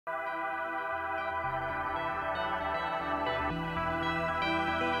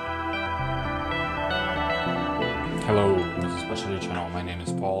Pasha channel. My name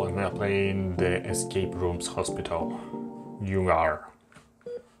is Paul and we are playing the Escape Rooms Hospital. You are.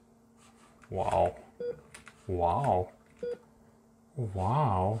 Wow. Wow.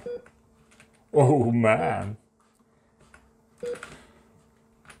 Wow. Oh man.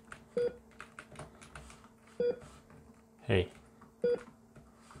 Hey.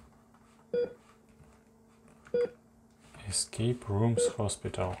 Escape Rooms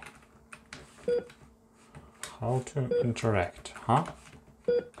Hospital. How to interact, huh?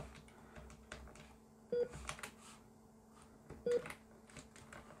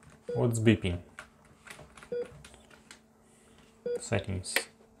 What's beeping? Settings.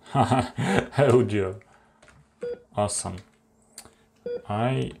 Audio. Awesome.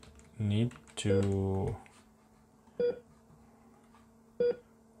 I need to...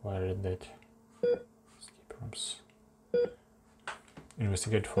 Where is that? Escape rooms.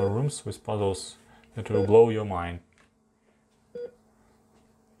 Investigate for rooms with puzzles that will blow your mind.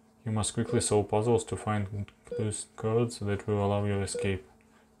 You must quickly solve puzzles to find clues, codes that will allow you to escape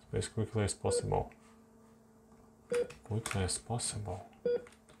as quickly as possible. Quickly as possible.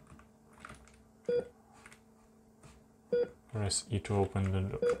 Press E to open the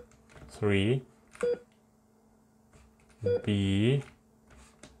door. 3 B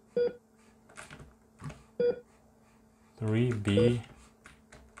 3B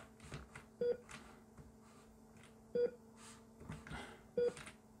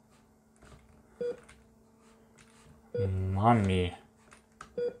Mommy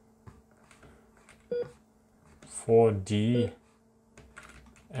 4D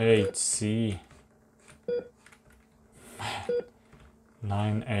 8C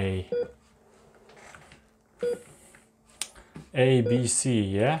 9A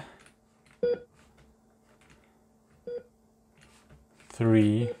ABC, yeah?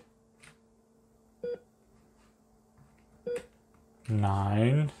 3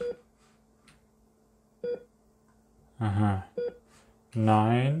 9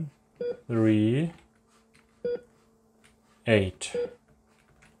 9 3 8.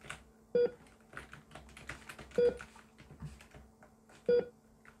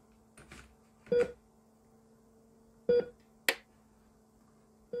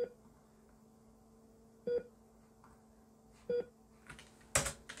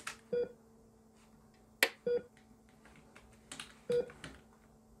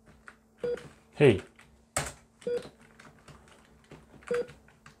 Hey.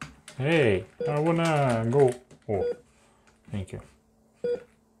 Hey, I wanna go. Oh, thank you.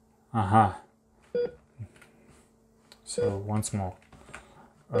 So once more.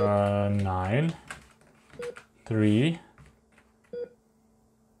 9 3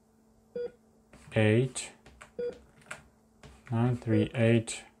 8 9 3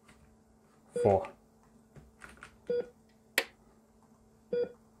 8 4.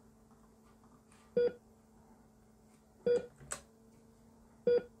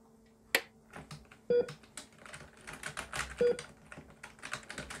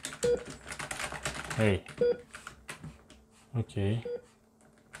 Hey. Okay.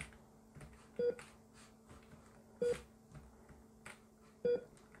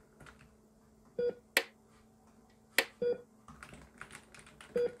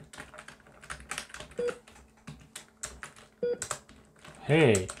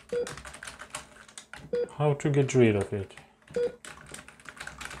 Hey. How to get rid of it?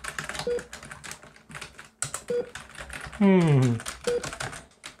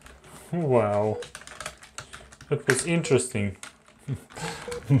 Wow. That was interesting.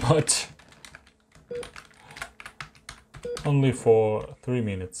 But only for 3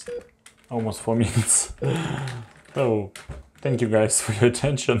 minutes. Almost 4 minutes. So, thank you guys for your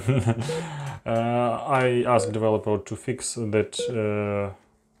attention. I asked developer to fix that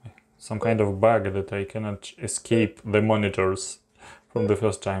some kind of bug that I cannot escape the monitors from the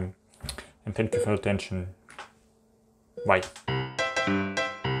first time. And thank you for your attention. Bye.